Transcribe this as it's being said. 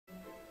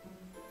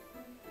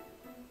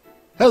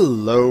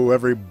Hello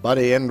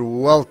everybody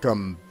and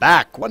welcome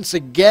back once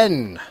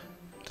again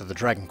to the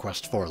Dragon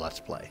Quest IV Let's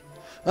Play.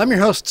 I'm your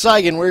host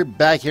Saigan. We're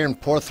back here in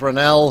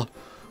Porthronel.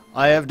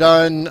 I have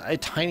done a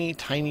tiny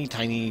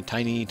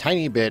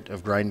bit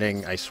of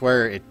grinding. I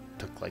swear it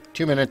took like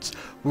 2 minutes.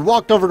 We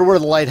walked over to where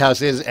the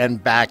lighthouse is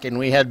and back, and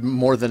we had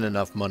more than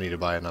enough money to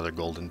buy another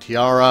golden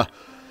tiara,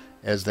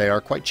 as they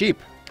are quite cheap.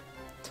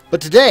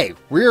 But today,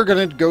 we are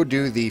going to go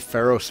do the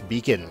Pharos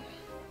beacon.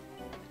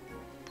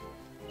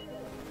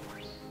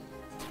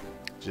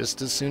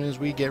 Just as soon as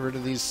we get rid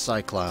of these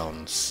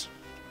cyclones.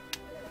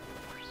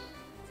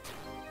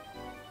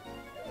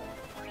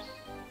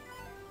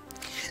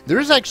 There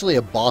is actually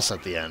a boss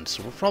at the end,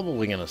 so we're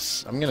probably gonna...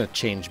 I'm gonna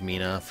change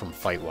Mina from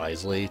Fight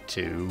Wisely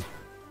to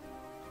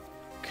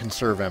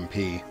Conserve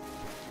MP.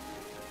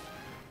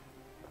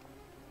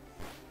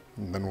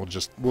 And then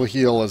we'll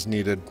heal as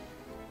needed.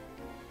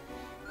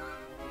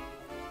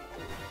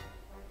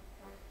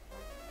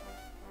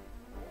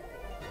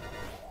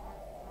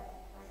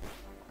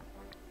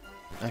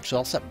 Actually,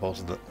 I'll set both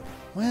of them.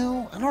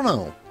 Well, I don't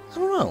know.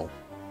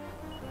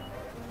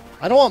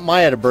 I don't want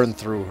Maya to burn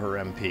through her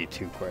MP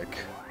too quick.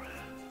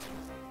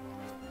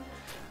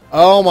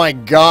 Oh my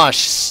gosh,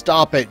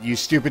 stop it, you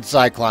stupid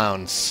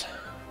cyclones.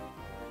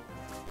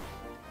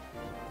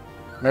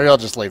 Maybe I'll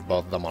just leave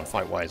both of them on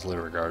Fight Wisely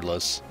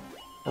regardless.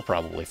 We're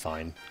probably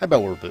fine. I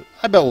bet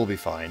we'll be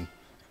fine.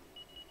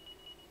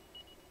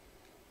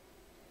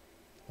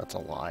 That's a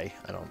lie.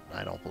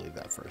 I don't believe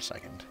that for a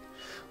second.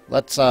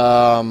 Let's,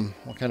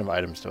 what kind of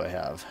items do I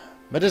have?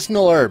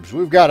 Medicinal herbs.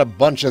 We've got a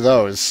bunch of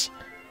those.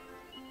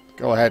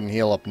 Go ahead and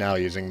heal up now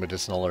using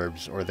medicinal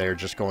herbs, or they're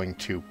just going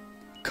to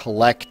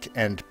collect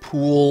and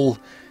pool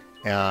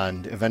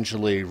and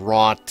eventually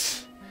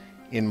rot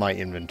in my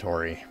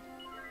inventory.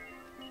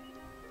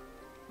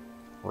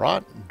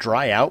 Rot?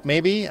 Dry out,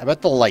 maybe? I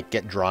bet they'll, like,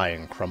 get dry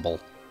and crumble.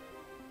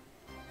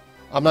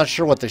 I'm not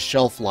sure what the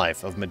shelf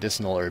life of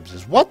medicinal herbs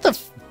is. What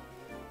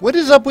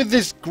is up with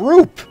this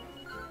group?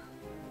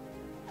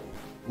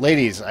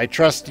 Ladies, I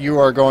trust you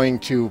are going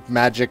to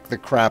magic the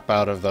crap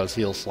out of those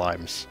heal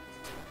slimes.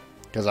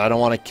 Because I don't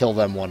want to kill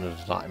them one at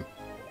a time.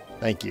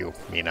 Thank you,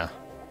 Mina.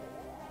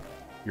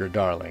 You're a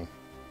darling.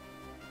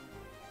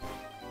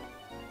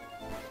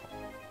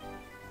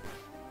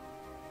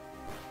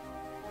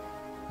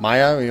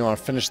 Maya, you want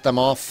to finish them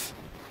off?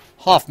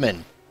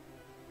 Hoffman.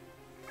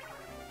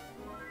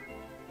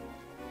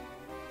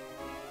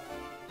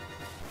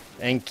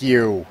 Thank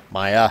you,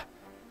 Maya.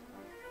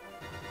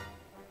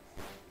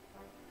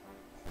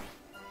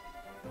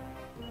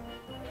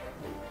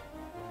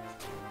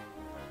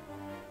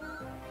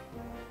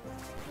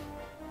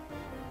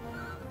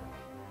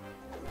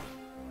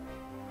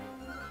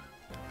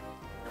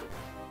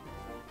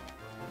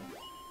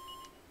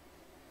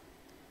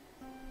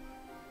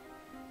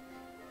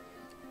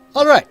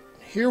 Alright,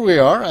 here we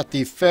are at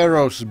the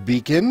Pharos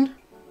beacon.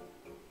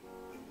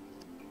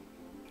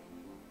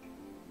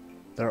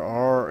 There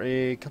are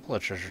a couple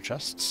of treasure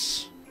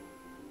chests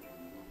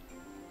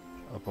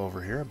up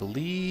over here, I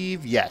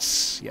believe.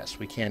 Yes,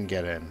 we can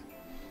get in.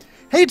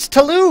 Hey, it's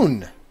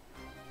Talon!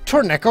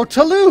 Torneco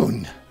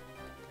Talon!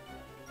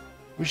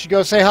 We should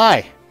go say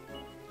hi.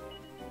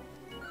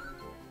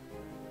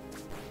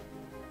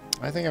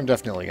 I think I'm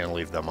definitely going to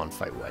leave them on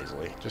Fight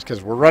Wisely, just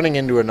because we're running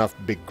into enough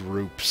big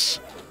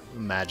groups.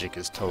 Magic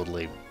is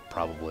totally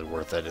probably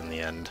worth it in the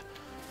end.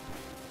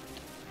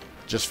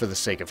 Just for the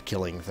sake of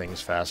killing things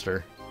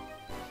faster.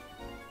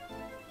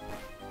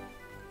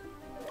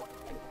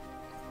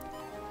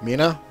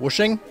 Mina?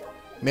 Whooshing?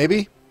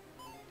 Maybe?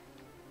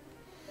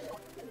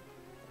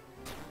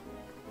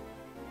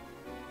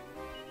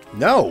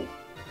 No!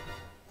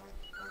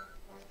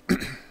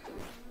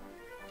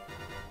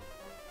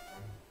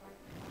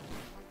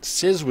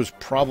 Sizz was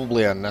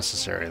probably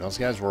unnecessary. Those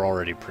guys were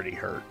already pretty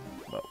hurt.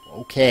 But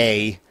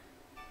okay.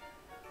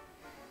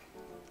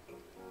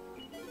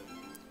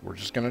 We're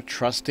just going to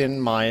trust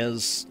in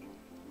Maya's...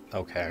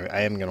 Okay,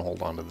 I am going to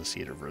hold on to the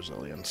Seed of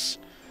Resilience.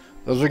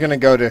 Those are going to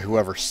go to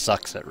whoever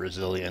sucks at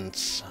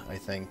resilience, I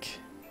think.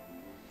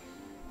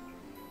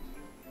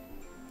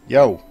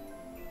 Yo.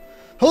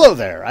 Hello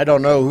there. I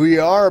don't know who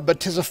you are, but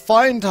 'tis a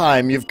fine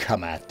time you've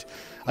come at.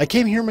 I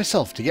came here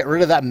myself to get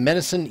rid of that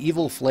menacing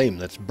evil flame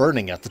that's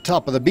burning at the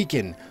top of the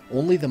beacon.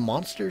 Only the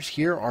monsters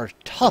here are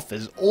tough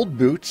as old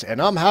boots, and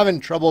I'm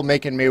having trouble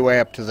making my way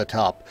up to the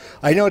top.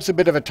 I know it's a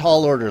bit of a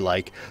tall order,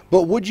 like,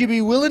 but would you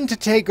be willing to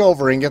take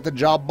over and get the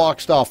job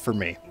boxed off for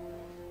me?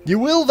 You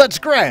will? That's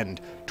grand.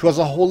 'Twas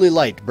a holy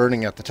light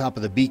burning at the top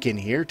of the beacon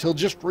here till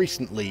just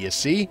recently, you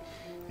see.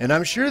 And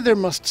I'm sure there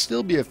must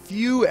still be a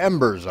few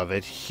embers of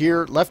it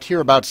here left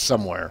hereabouts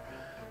somewhere.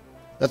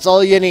 That's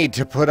all you need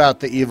to put out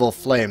the evil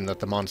flame that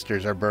the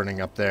monsters are burning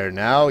up there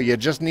now. You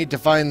just need to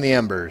find the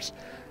embers.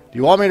 Do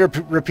you want me to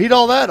repeat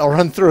all that? I'll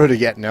run through it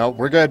again. No,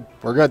 we're good.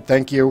 We're good.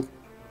 Thank you.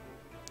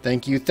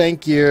 Thank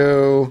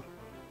you.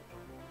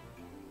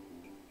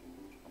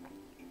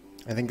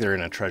 I think they're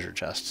in a treasure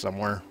chest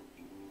somewhere.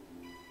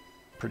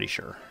 Pretty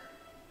sure.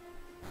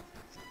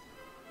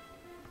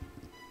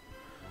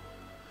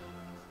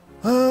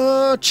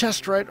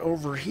 Chest right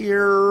over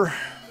here.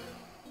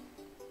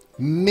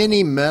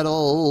 Mini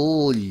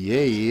metal,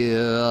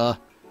 yeah.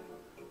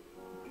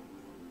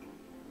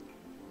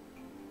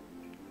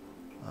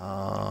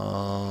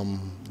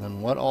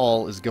 Then what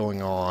all is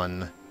going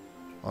on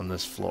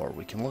this floor?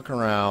 We can look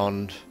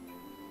around.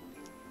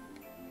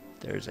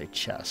 There's a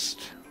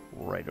chest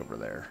right over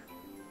there.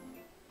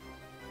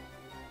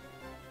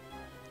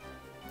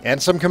 And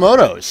some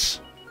Komodos.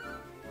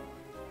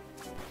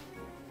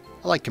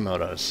 I like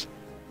Komodos.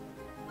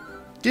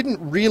 Didn't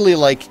really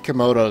like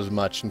Komodos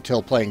much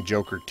until playing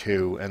Joker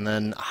 2, and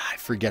then I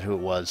forget who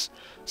it was.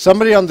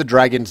 Somebody on the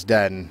Dragon's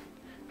Den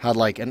had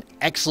like an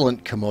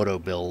excellent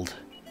Komodo build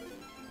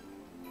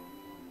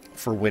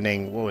for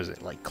winning, what was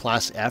it, like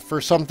Class F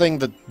or something?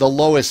 The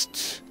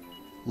lowest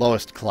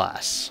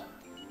class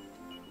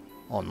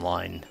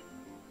online.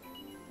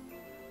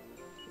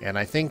 And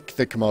I think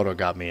the Komodo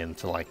got me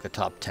into like the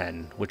top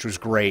 10, which was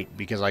great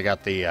because I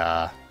got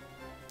the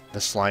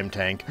slime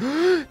tank.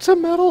 It's a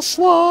metal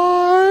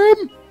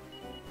slime!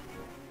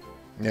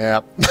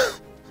 Yep.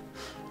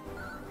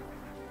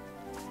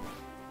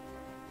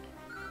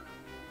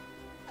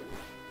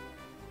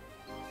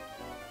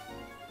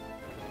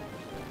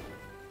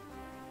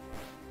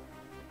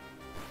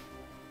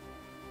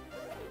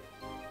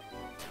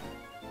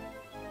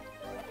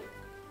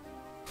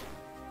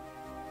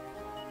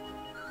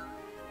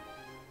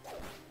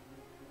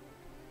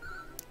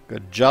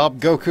 Good job,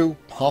 Goku.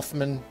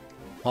 Hoffman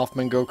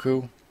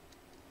Goku.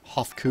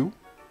 Hofku.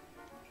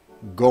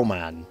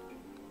 Goman.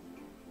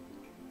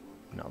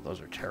 No,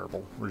 those are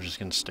terrible. We're just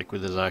going to stick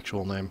with his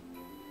actual name.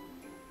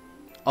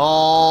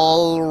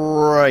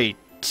 Alright.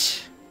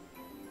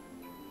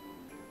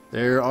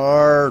 There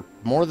are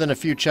more than a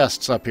few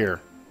chests up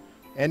here.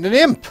 And an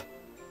imp!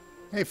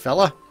 Hey,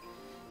 fella.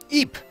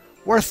 Eep!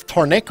 Worth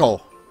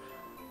Torneko.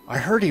 I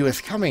heard he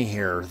was coming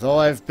here, though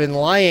I've been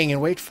lying in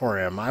wait for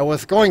him. I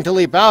was going to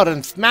leap out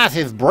and smash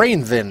his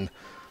brains in.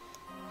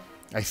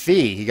 I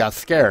see, he got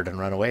scared and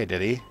ran away,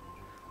 did he?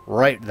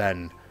 Right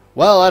then.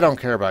 Well, I don't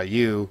care about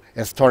you.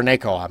 It's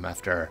Torneko I'm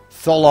after.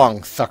 So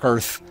long,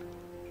 suckers.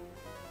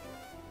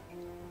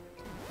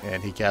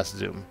 And he casts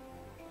Zoom.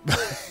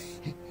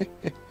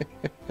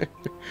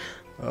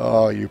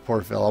 Oh, you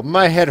poor fellow.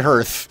 My head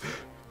hurts.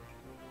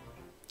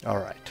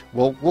 Alright.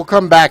 We'll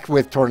come back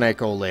with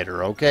Torneko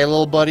later, okay,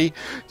 little buddy?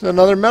 It's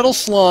another metal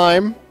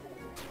slime.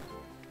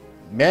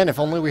 Man, if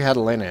only we had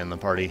Elena in the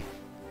party.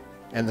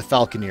 And the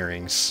falcon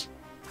earrings.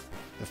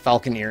 The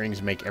falcon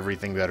earrings make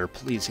everything better.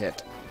 Please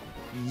hit.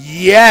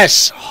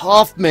 Yes!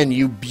 Hoffman,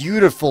 you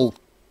beautiful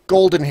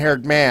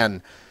golden-haired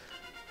man.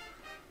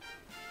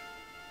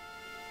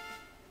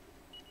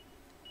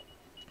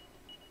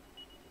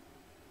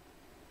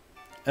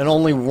 And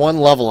only one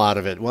level out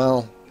of it.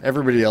 Well,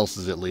 everybody else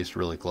is at least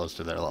really close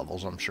to their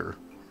levels, I'm sure.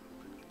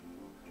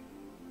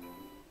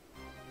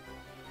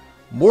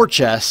 More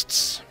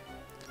chests.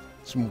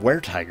 Some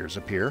were-tigers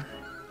appear.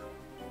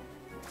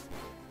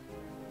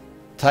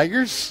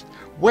 Tigers?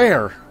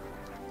 Where?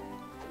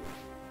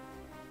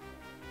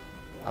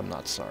 I'm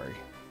not sorry.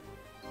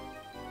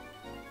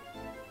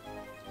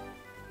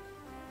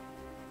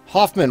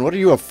 Hoffman, what are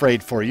you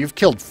afraid for? You've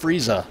killed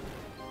Frieza.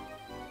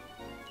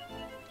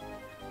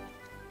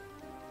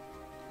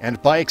 And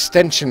by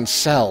extension,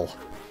 Cell.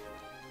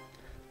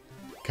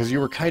 Because you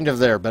were kind of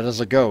there, but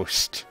as a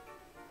ghost.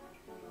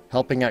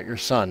 Helping out your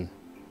son.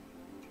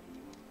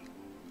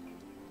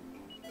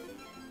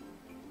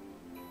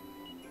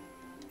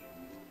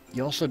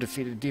 You also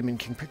defeated Demon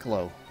King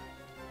Piccolo.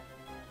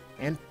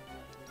 And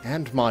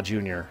Ma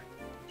Jr.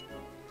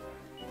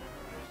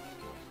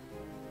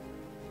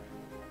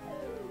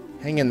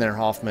 Hang in there,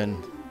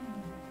 Hoffman.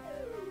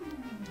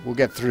 We'll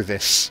get through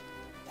this.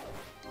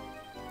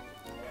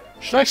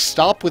 Should I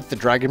stop with the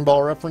Dragon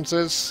Ball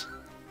references?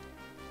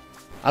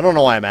 I don't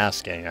know why I'm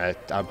asking. I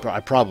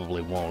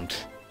probably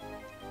won't.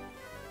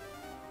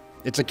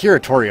 It's Akira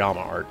Toriyama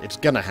art. It's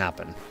gonna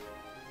happen.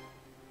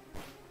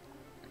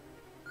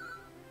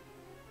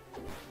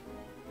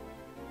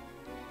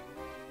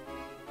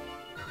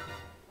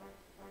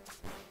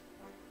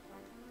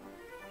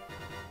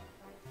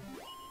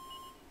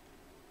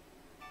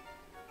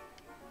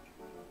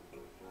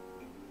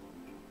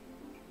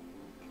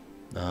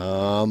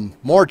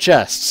 More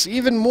chests.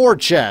 Even more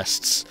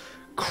chests.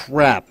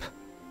 Crap.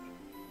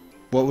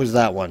 What was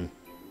that one?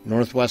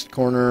 Northwest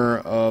corner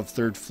of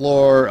third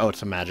floor. Oh,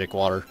 it's a magic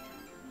water.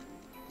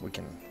 We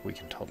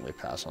can totally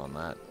pass on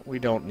that. We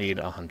don't need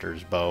a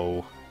hunter's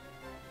bow.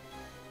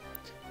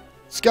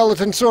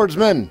 Skeleton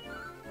swordsman.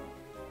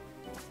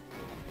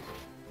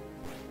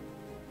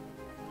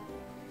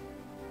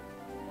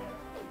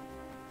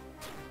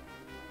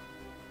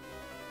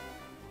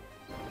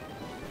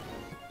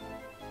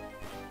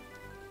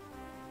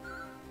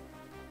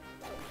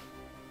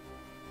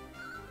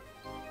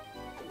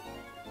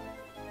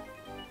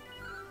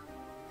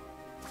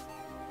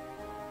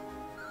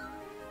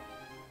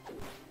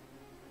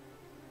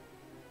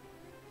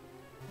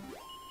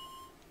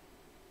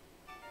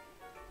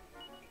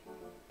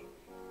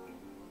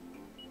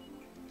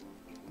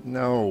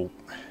 No.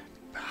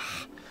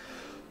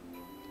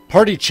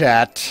 Party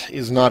chat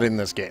is not in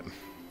this game.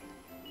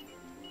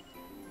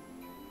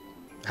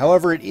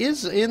 However, it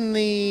is in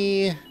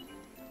the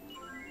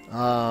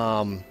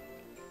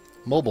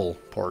mobile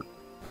port.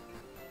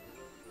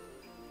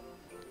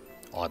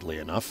 Oddly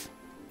enough.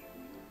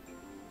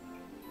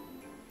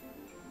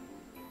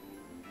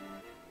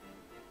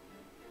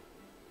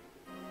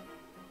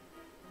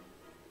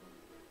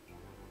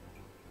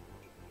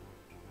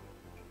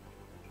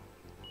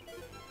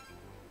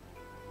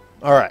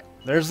 Alright,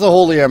 there's the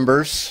Holy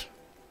Embers.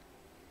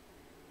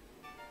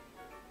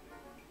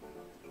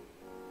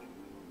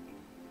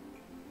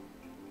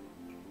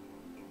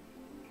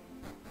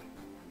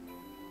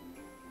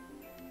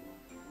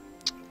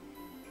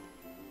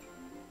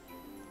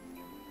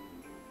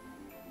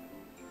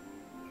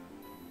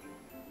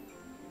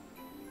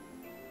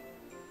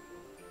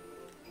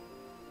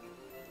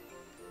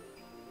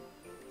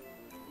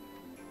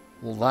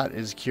 Well, that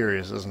is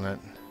curious, isn't it?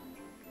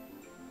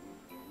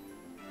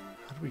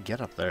 How do we get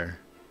up there?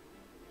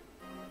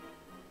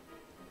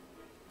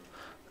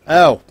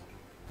 Oh!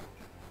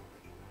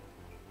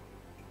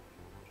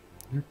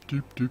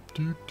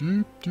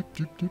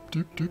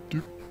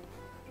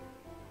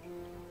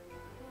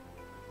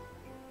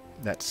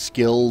 That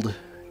skilled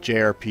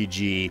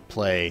JRPG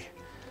play.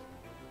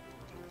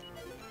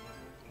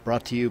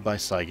 Brought to you by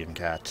Saigan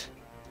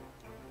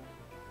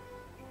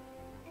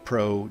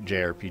Pro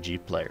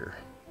JRPG player.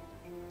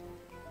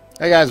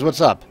 Hey guys, what's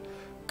up?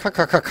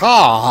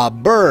 Ka-ka-ka-ka!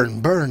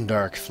 Burn, burn,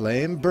 dark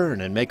flame, burn,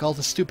 and make all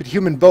the stupid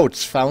human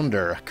boats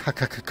founder.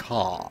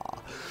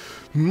 Ka-ka-ka-ka!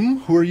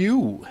 Who are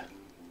you?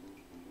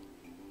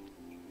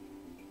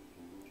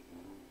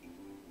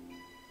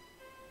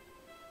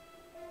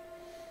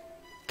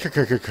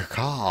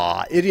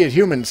 Ka-ka-ka-ka-ka! Idiot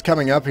humans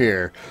coming up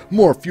here.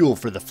 More fuel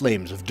for the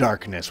flames of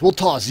darkness. We'll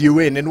toss you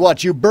in and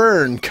watch you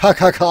burn.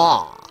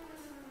 Ka-ka-ka!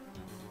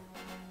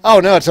 Oh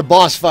no, it's a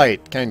boss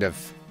fight, kind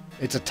of.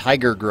 It's a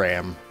tiger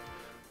gram.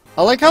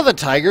 I like how the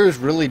tigers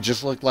really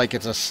just look like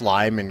it's a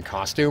slime in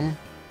costume.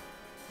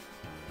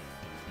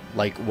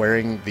 Like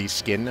wearing the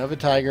skin of a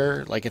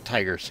tiger, like a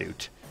tiger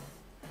suit.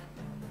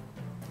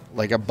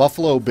 Like a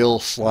Buffalo Bill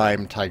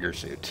slime tiger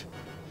suit.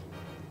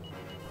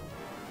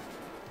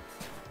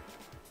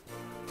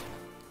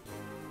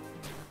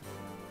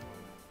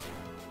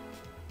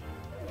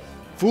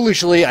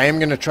 Foolishly, I am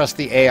going to trust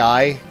the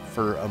AI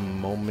for a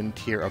moment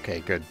here.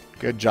 Okay, good.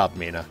 Good job,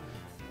 Mina.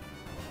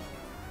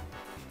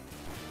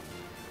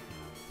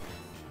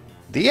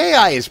 The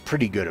AI is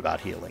pretty good about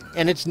healing,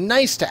 and it's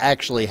nice to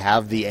actually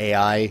have the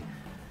AI,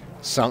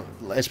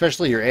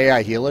 especially your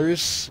AI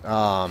healers,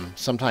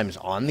 sometimes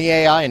on the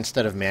AI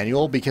instead of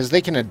manual, because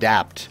they can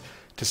adapt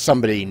to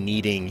somebody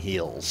needing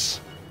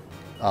heals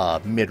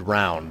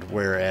mid-round,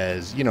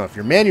 whereas, you know, if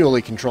you're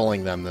manually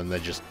controlling them, then they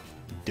just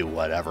do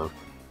whatever.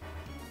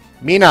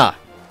 Mina!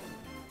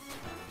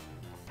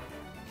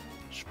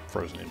 She's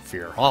frozen in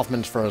fear.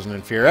 Hoffman's frozen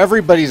in fear.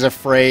 Everybody's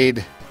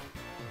afraid.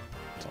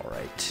 It's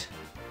alright.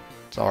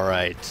 It's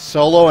alright.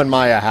 Solo and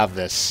Maya have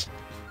this.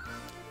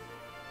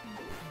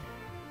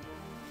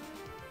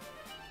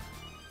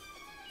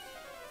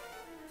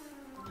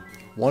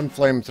 One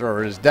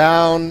flamethrower is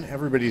down.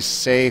 Everybody's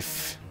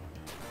safe.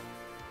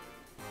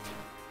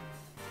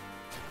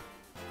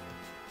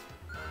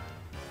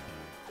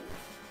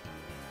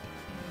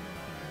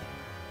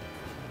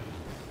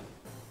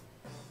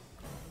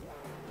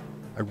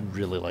 I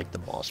really like the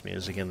boss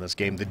music in this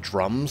game. The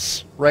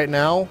drums right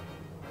now,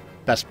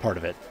 best part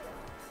of it.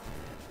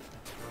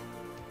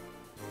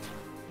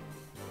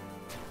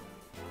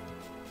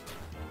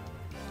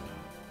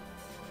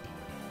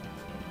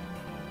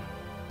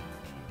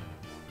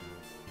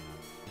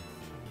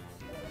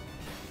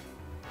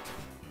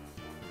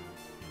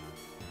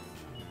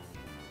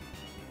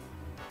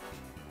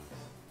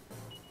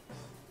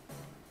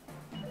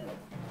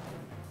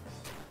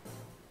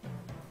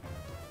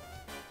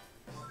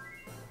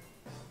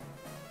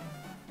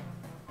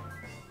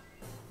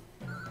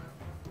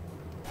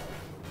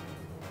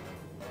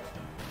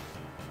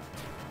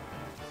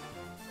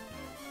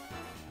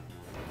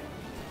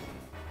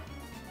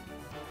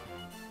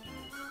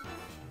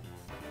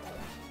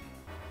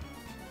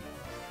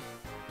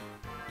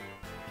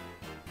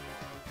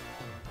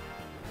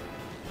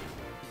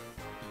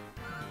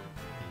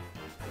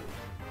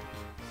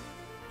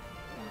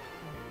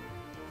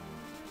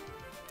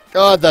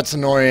 God, that's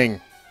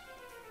annoying.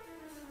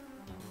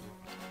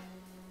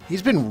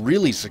 He's been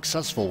really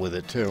successful with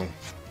it, too.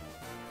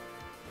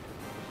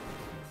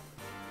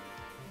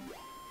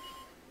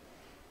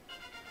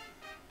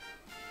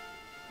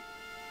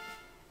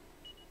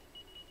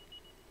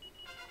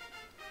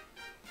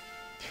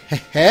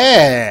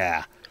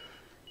 Heh!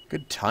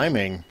 Good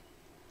timing.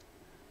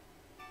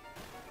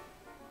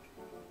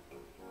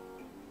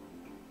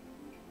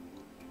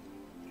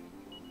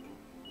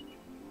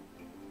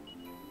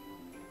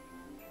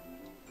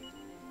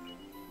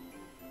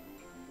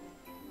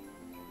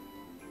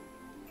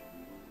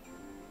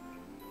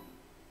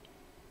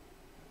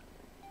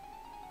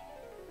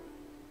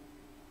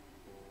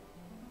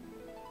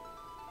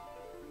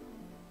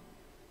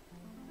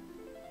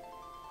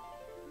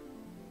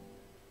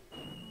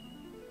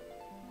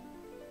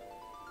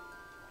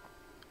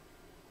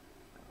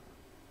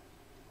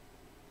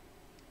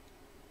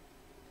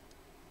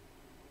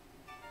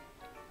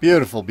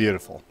 Beautiful,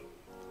 beautiful.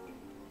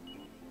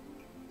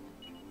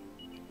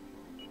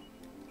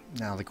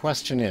 Now the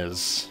question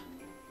is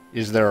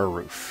there a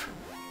roof?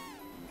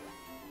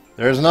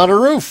 There's not a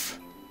roof!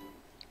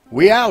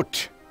 We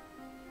out!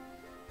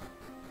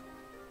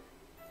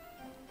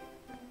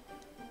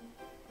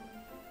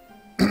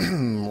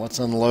 Let's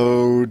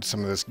unload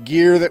some of this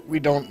gear that we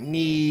don't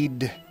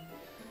need.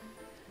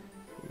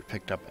 We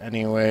picked up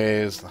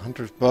anyways. The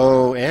hunter's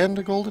bow and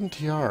a golden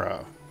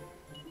tiara.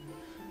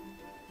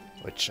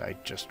 Which I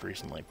just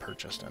recently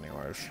purchased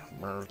anyways.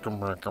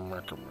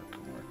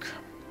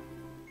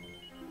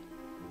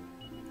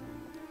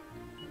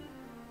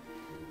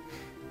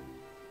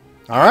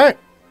 Alright.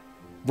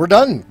 We're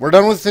done. We're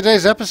done with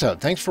today's episode.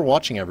 Thanks for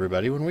watching,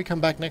 everybody. When we come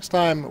back next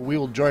time, we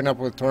will join up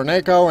with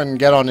Torneko and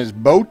get on his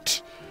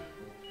boat.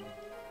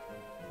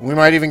 We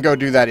might even go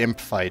do that imp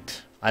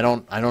fight. I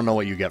don't know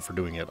what you get for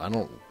doing it. I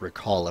don't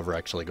recall ever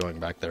actually going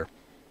back there.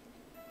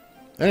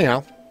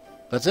 Anyhow,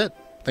 that's it.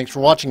 Thanks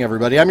for watching,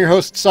 everybody. I'm your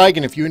host,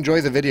 Saigan. If you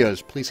enjoy the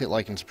videos, please hit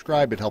like and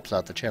subscribe. It helps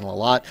out the channel a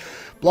lot.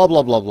 Blah,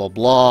 blah, blah, blah,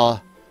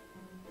 blah.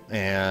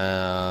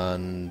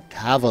 And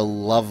have a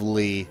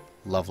lovely,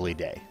 lovely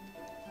day.